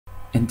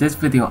In this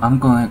video, I'm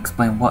going to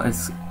explain what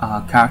is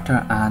a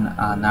character and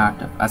a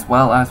narrative, as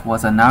well as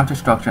what's a narrative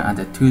structure and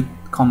the two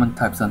common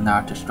types of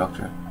narrative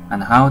structure,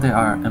 and how they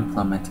are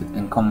implemented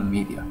in common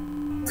media.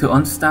 To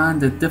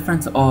understand the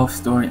difference of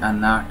story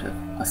and narrative,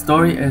 a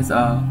story is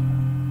a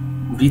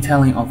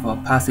retelling of a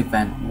past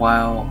event,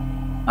 while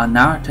a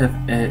narrative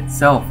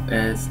itself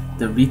is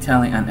the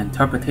retelling and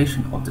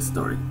interpretation of the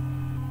story.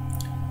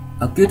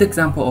 A good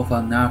example of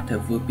a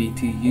narrative would be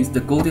to use the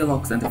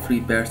Goldilocks and the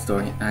Three Bears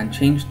story and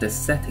change the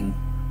setting.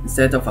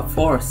 Instead of a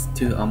forest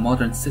to a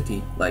modern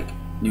city like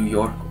New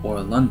York or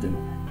London.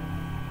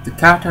 The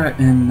character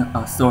in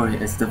a story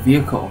is the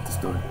vehicle of the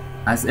story,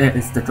 as it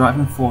is the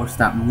driving force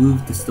that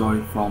moves the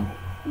story from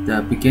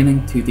the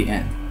beginning to the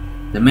end.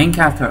 The main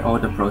character or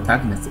the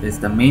protagonist is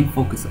the main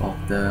focus of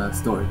the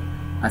story,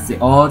 as the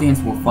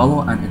audience will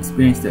follow and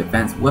experience the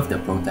events with the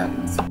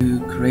protagonist. To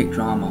create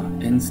drama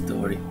in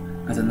story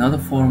as another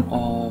form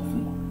of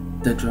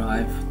the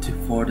drive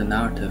for the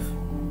narrative.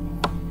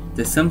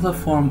 The simpler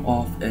form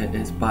of it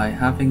is by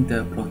having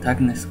the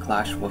protagonist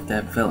clash with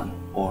their villain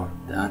or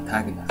the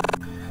antagonist.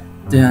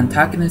 The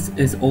antagonist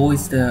is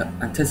always the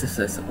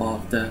antithesis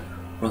of the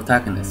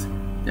protagonist.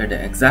 They're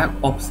the exact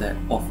opposite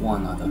of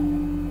one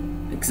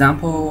another.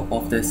 Example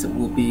of this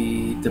will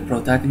be the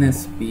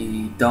protagonist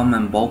be dumb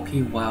and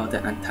bulky, while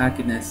the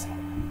antagonist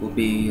will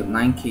be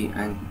lanky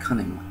and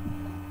cunning.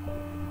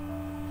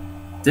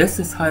 This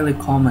is highly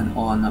common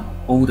on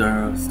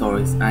older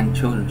stories and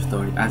children's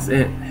stories, as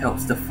it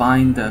helps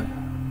define the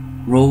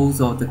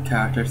roles of the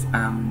characters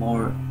and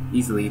more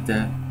easily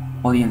the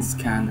audience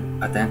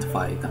can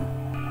identify them.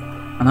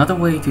 Another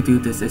way to do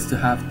this is to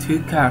have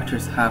two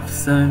characters have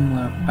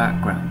similar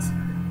backgrounds,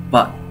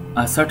 but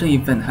a certain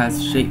event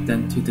has shaped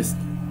them to this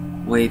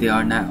way they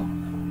are now.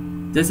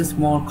 This is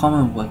more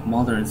common with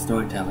modern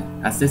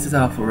storytelling, as this is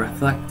a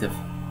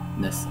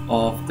reflectiveness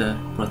of the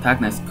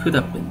protagonist could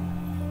have been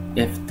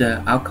if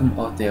the outcome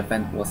of the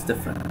event was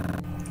different.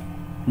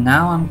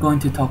 Now I'm going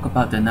to talk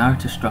about the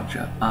narrative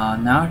structure.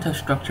 Narrative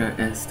structure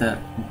is the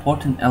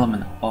important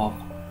element of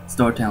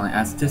storytelling,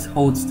 as this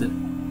holds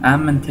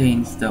and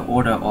maintains the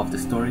order of the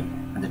story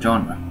and the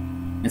genre.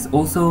 It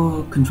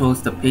also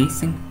controls the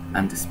pacing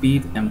and the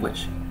speed in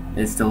which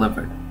it is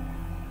delivered.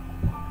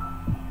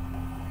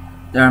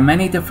 There are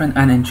many different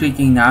and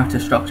intriguing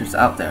narrative structures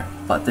out there,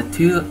 but the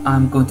two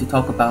I'm going to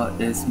talk about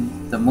is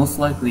the most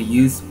likely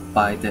used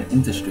by the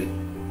industry.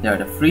 They are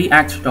the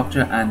 3-act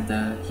structure and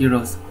the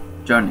hero's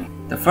journey.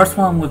 The first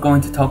one we're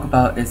going to talk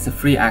about is the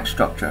 3-act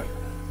structure,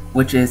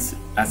 which is,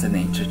 as the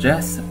name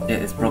suggests,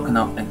 it is broken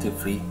up into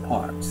 3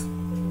 parts.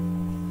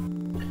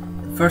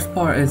 The first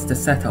part is the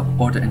setup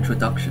or the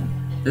introduction.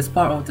 This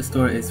part of the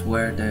story is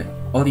where the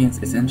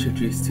audience is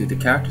introduced to the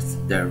characters,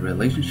 their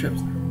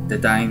relationships, the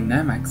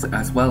dynamics,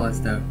 as well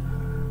as the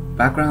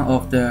background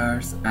of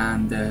theirs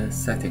and the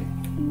setting.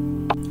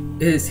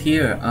 It is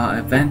here an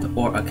event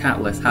or a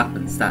catalyst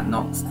happens that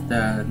knocks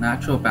the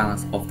natural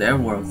balance of their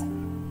worlds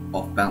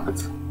off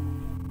balance.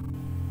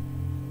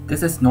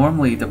 This is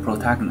normally the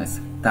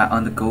protagonist that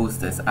undergoes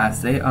this,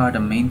 as they are the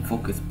main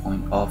focus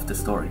point of the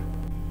story.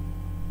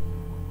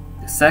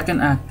 The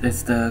second act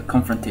is the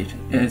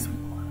confrontation. It is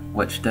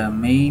which the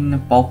main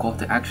bulk of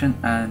the action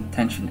and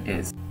tension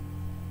is.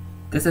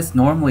 This is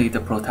normally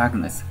the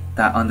protagonist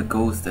that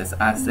undergoes this,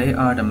 as they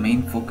are the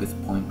main focus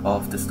point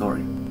of the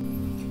story.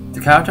 The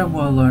character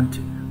will learn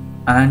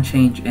and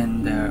change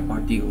in their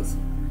ordeals.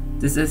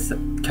 This is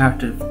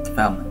character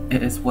development.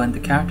 It is when the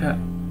character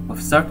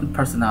with certain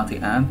personality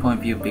and point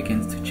of view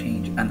begins to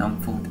change and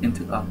unfold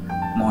into a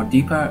more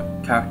deeper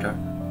character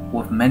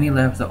with many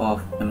levels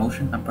of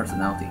emotion and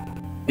personality.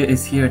 It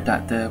is here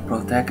that the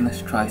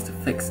protagonist tries to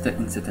fix the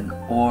incident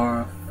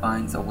or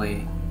finds a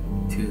way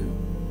to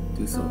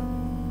do so.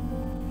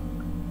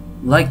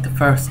 Like the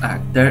first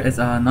act, there is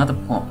another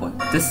plot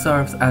point. This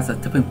serves as a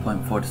tipping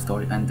point for the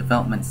story and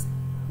developments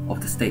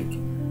of the stake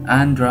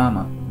and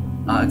drama.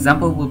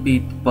 Example would be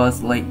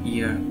Buzz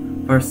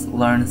Lightyear first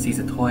learns, sees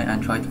a toy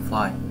and tries to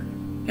fly.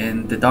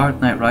 In The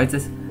Dark Knight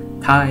Rises,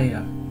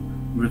 Taya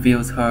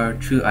reveals her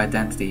true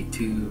identity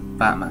to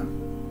Batman.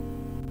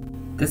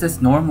 This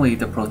is normally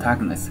the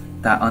protagonist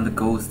that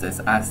undergoes this,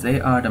 as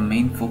they are the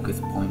main focus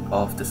point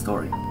of the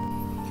story.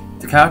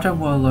 The character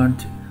will learn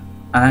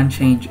and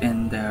change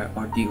in their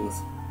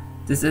ordeals.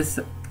 This is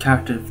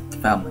character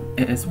development.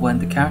 It is when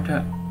the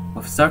character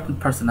with certain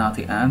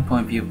personality and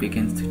point of view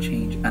begins to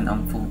change and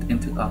unfold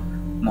into a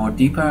more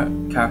deeper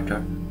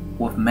character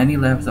with many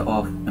levels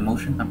of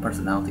emotion and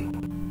personality.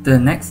 The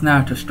next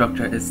narrative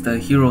structure is the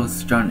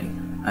hero's journey,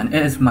 and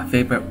it is my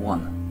favorite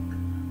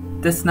one.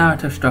 This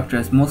narrative structure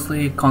is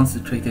mostly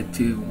concentrated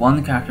to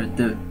one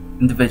character's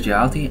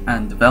individuality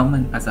and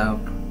development as a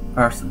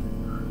person.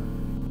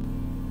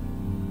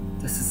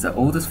 This is the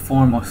oldest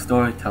form of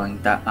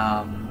storytelling that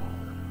a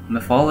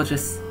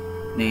mythologist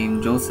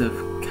named Joseph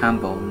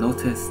Campbell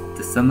noticed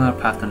the similar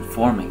pattern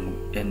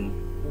forming in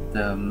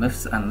the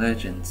myths and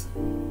legends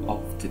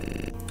of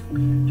today.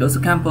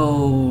 Joseph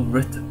Campbell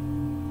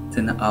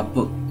written a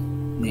book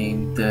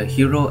named The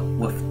Hero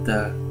with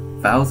the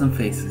 1,000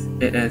 Faces.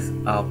 It is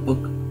a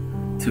book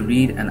to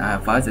read, and I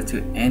advise it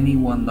to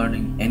anyone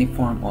learning any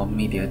form of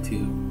media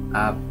to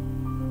have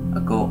a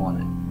go on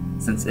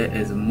it, since it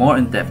is more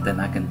in-depth than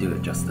I can do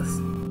it justice.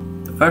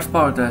 The first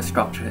part of the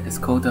structure is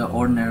called the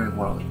ordinary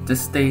world.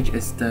 This stage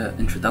is the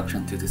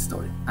introduction to the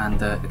story and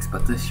the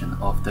exposition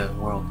of the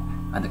world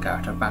and the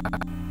character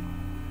background.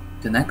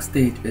 The next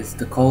stage is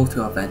the call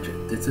to adventure.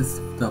 This is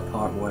the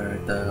part where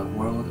the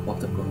world of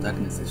the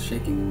protagonist is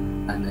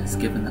shaking and is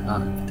given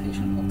an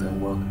invitation of the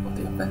world of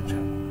the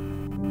adventure.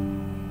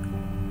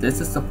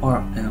 This is the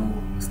part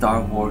in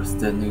Star Wars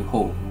The New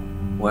Hope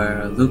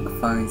where Luke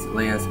finds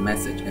Leia's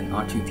message in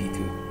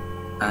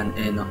R2-D2, and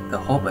in The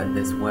Hobbit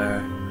is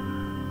where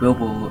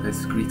Bilbo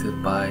is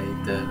greeted by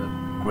the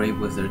Grey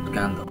Wizard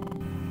Gandalf.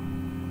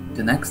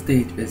 The next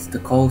stage is the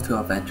call to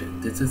adventure.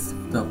 This is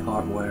the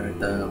part where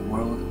the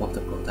world of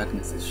the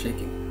protagonist is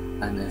shaking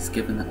and is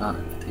given an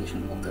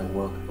invitation of the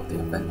world of the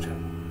adventure.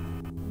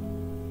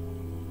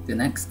 The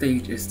next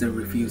stage is the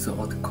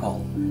refusal of the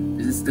call.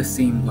 This is the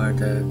scene where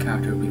the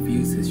character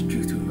refuses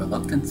due to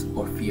reluctance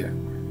or fear.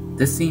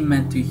 This scene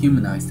meant to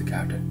humanize the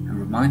character and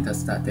remind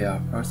us that they are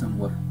a person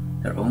with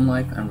their own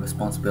life and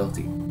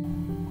responsibility.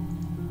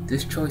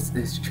 This choice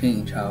is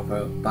changed,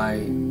 however, by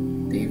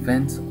the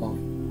events of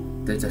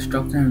the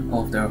destruction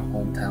of their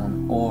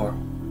hometown or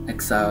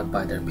exiled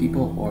by their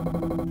people or.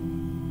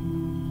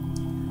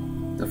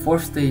 The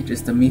fourth stage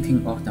is the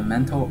meeting of the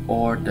mentor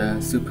or the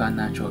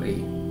supernatural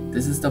aid.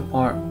 This is the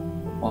part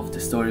of the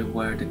story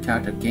where the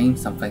character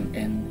gains something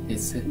in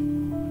his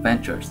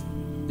ventures.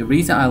 The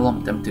reason I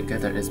lumped them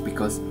together is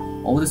because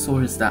all the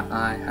stories that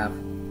I have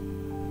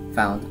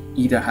found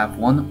either have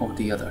one or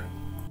the other.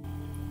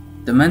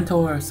 The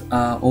mentors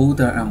are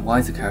older and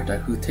wiser character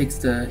who takes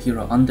the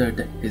hero under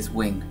his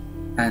wing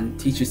and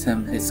teaches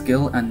him his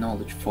skill and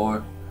knowledge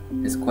for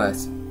his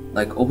quest,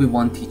 like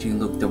Obi-Wan teaching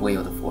Luke the way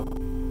of the Force.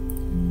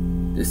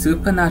 The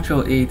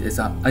supernatural aid is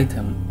an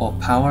item of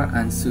power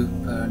and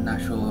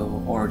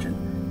supernatural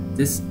origin.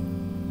 This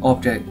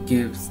object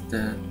gives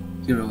the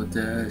hero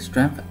the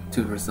strength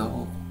to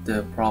resolve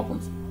the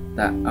problems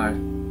that are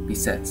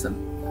besets him.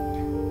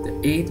 The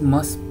aid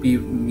must be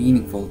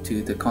meaningful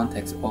to the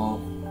context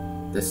of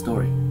the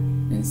story,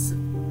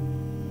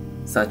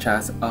 such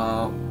as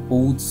an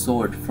old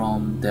sword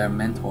from their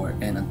mentor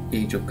in an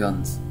Age of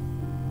Guns.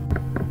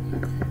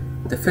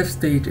 The fifth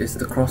stage is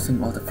the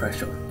crossing of the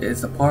threshold. It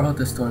is the part of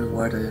the story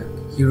where the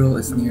hero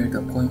is near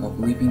the point of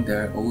leaving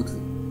their old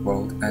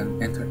world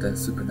and enter the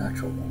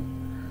supernatural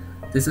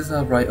world. This is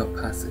a rite of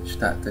passage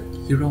that the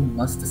hero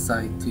must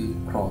decide to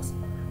cross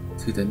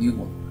to the new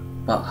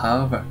one, but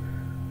however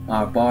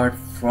are barred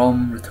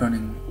from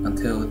returning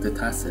until the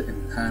task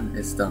in hand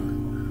is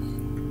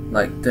done,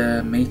 like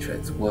the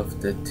Matrix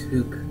with the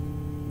two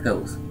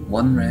pills,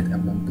 one red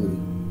and one blue.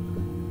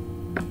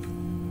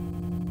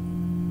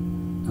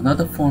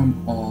 Another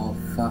form of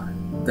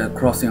the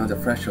crossing of the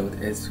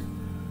threshold is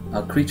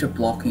a creature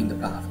blocking the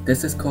path.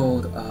 This is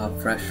called a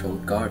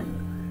threshold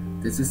guardian.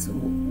 This is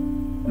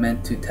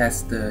meant to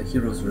test the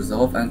hero's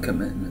resolve and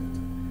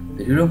commitment.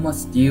 The hero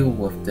must deal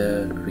with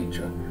the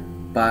creature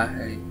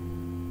by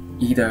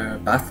either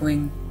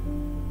battling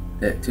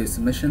it to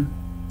submission,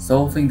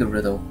 solving the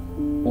riddle,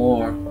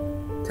 or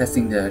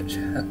testing their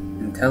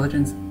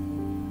intelligence,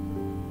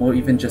 or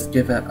even just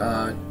give it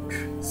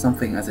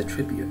something as a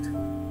tribute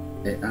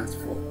it asks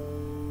for.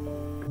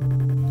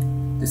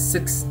 The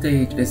sixth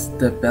stage is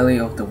the belly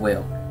of the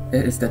whale.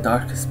 It is the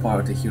darkest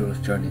part of the hero's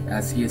journey,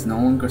 as he is no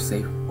longer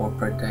safe or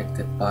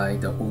protected by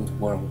the old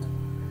world,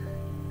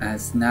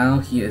 as now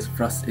he is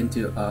thrust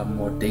into a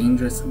more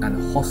dangerous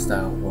and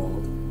hostile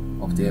world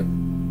of the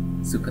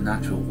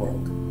supernatural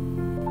world.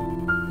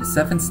 The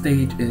seventh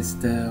stage is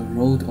the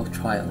road of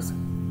trials.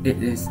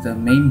 It is the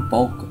main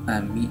bulk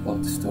and meat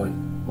of the story,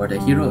 where the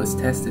hero is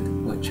tested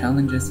with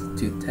challenges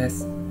to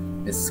test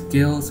his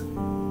skills,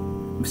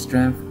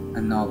 strength,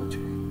 and knowledge.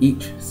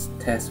 Each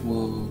test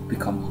will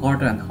become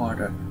harder and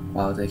harder,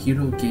 while the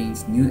hero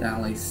gains new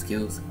allies,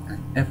 skills, and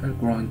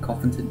ever-growing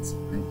confidence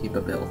and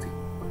capability.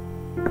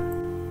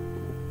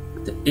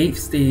 The eighth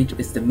stage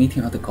is the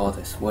meeting of the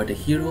goddess, where the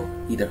hero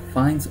either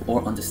finds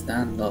or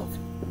understands love.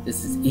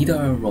 This is either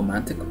a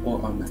romantic or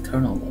a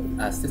maternal love,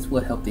 as this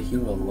will help the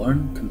hero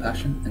learn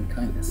compassion and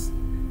kindness.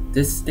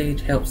 This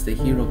stage helps the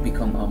hero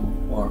become a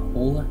more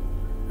wholer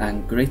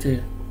and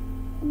greater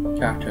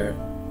character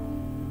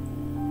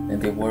than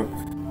they were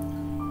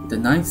before. The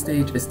ninth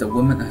stage is the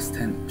woman as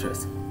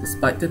temptress.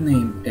 Despite the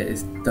name,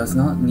 does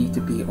not need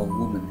to be a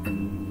woman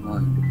in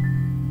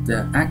mind.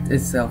 The act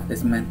itself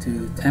is meant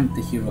to tempt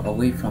the hero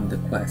away from the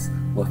quest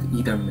with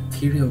either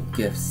material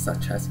gifts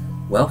such as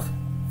wealth,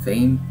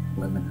 fame,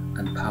 women,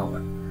 and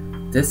power.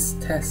 This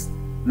test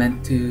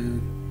meant to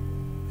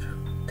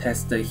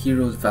test the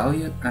hero's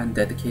value and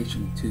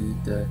dedication to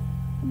the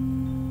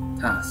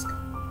task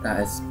that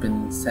has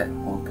been set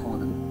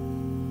upon him.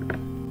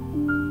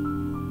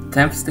 The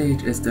 10th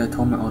stage is the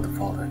atonement of the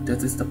father.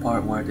 This is the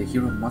part where the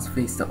hero must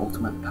face the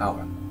ultimate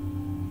power.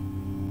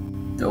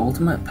 The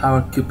ultimate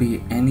power could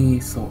be any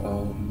sort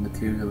of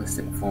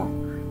materialistic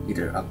form,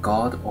 either a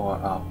god or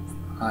a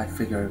high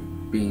figure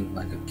being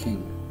like a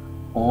king,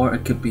 or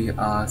it could be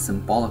a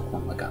symbolic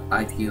one, like an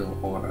ideal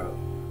or a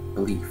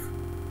belief.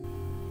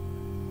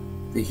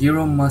 The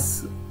hero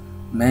must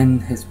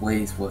mend his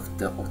ways with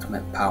the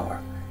ultimate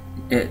power.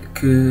 It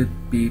could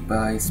be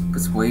by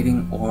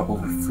persuading or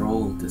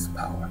overthrow this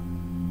power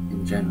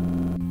in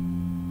general.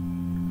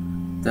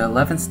 The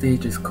 11th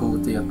stage is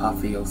called the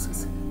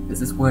apotheosis.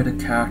 This is where the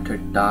character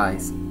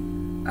dies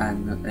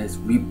and is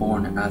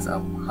reborn as a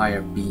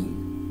higher being.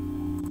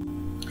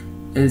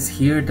 It is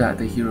here that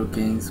the hero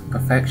gains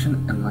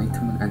perfection,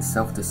 enlightenment, and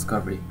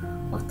self-discovery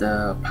with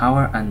the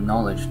power and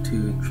knowledge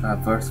to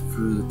traverse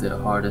through the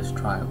hardest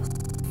trials.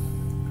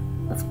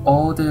 With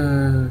all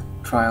the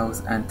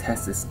trials and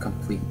tests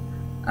complete,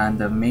 and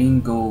the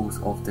main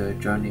goals of the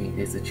journey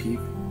is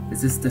achieved,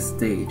 this is the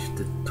stage,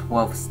 the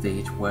 12th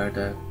stage, where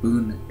the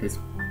boon is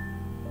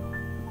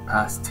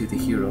passed to the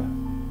hero.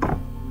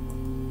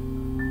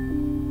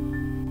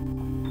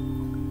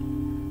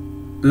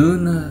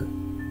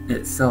 Boon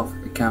itself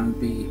can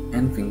be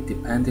anything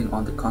depending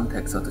on the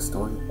context of the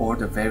story or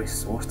the very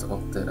source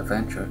of the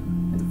adventure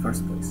in the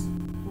first place.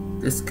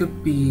 This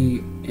could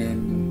be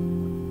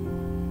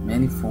in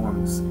many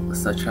forms,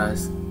 such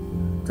as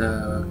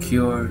the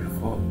cure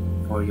for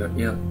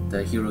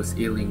the hero's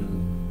ailing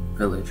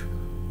village,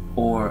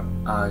 or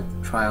a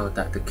trial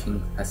that the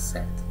king has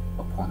set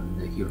upon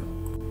the hero.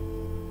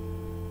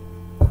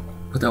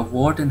 With the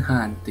award in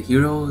hand, the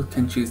hero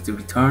can choose to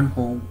return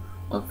home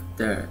with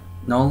their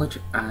knowledge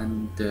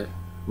and the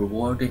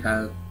reward they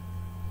have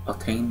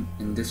obtained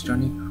in this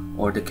journey,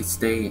 or they could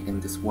stay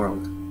in this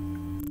world.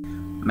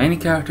 Many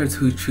characters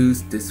who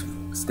choose this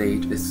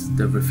stage is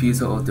the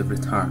refusal of the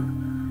return.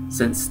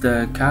 Since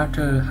the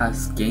character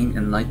has gained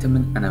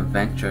enlightenment and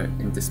adventure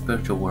in the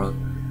spiritual world,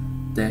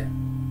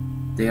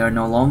 they are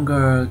no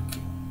longer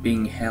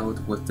being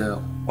held with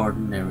the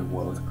ordinary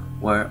world,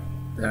 where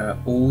their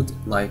old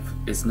life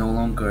is no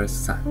longer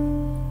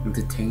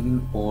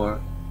entertaining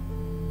or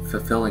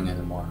fulfilling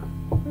anymore.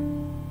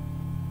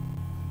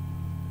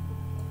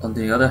 On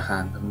the other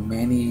hand,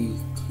 many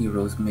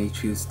heroes may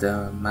choose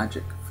the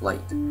magic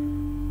flight.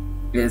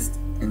 It is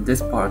in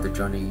this part of the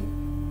journey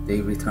they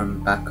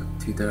return back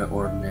to their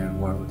ordinary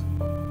world.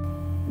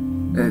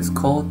 It is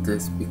called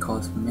this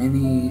because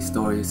many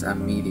stories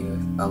and media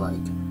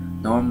alike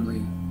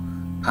normally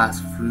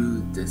pass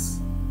through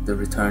the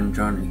return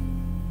journey,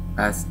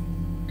 as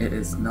it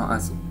is not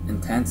as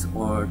intense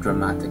or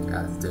dramatic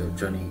as the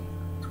journey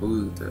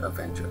through the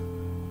adventure.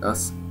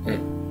 Thus, it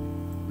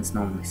is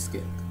normally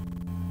skipped.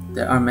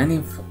 There are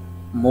many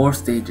more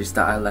stages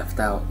that I left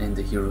out in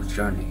the hero's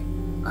journey.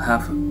 I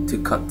have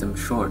to cut them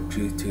short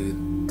due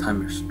to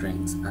time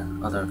restraints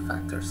and other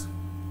factors.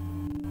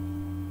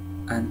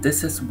 And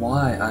this is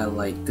why I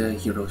like the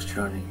hero's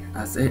journey,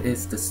 as it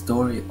is the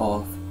story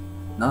of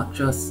not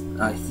just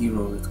a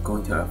hero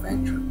going to an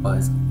adventure, but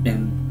it's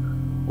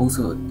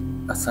also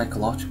a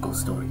psychological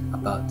story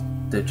about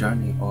the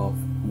journey of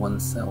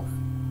oneself.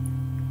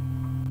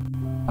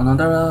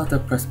 Another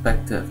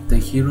perspective, the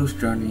hero's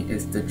journey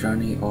is the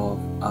journey of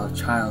a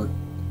child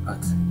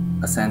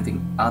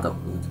ascending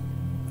adulthood,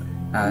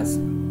 as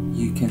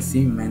you can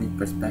see many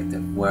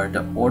perspectives where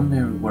the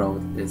ordinary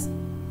world is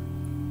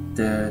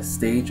the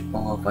stage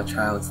of a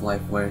child's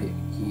life where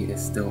he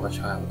is still a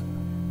child,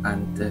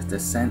 and the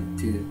descent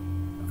to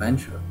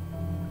adventure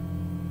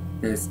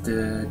is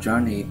the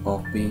journey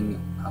of being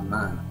a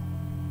man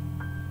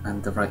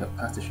and the rite of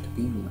passage to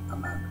being a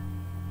man.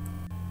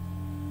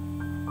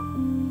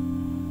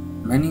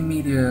 Many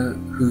media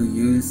who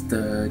use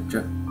the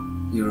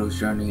hero's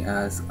journey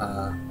as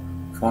a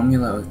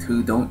formula or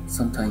two don't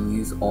sometimes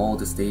use all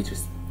the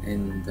stages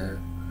in the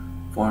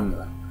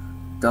formula.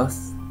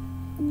 Thus,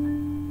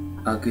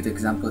 a good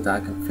example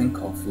that I can think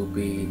of will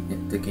be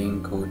in the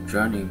game called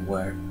Journey,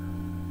 where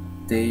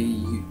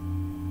they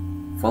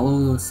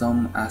follow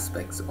some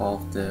aspects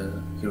of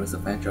the hero's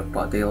adventure,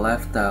 but they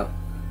left out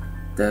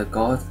the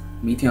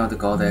meeting of the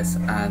goddess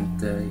and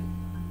the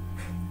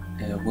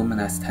woman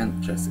as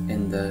temptress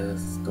in the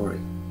story.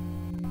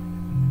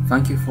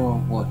 Thank you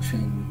for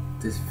watching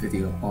this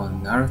video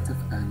on narrative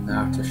and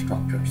narrative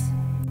structures.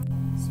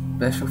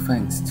 Special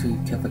thanks to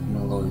Kevin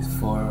Malloy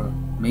for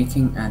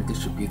making and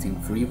distributing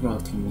free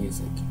royalty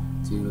music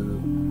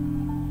to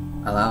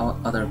allow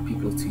other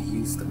people to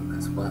use them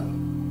as well.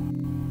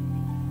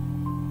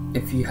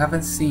 If you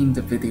haven't seen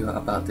the video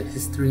about the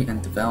history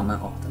and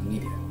development of the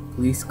media,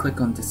 please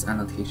click on this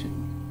annotation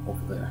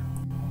over there.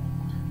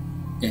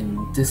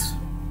 In this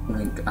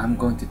link, I'm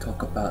going to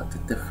talk about the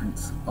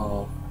difference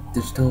of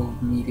digital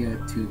media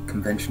to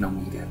conventional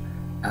media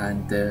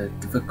and the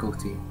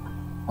difficulty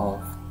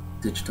of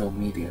digital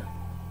media.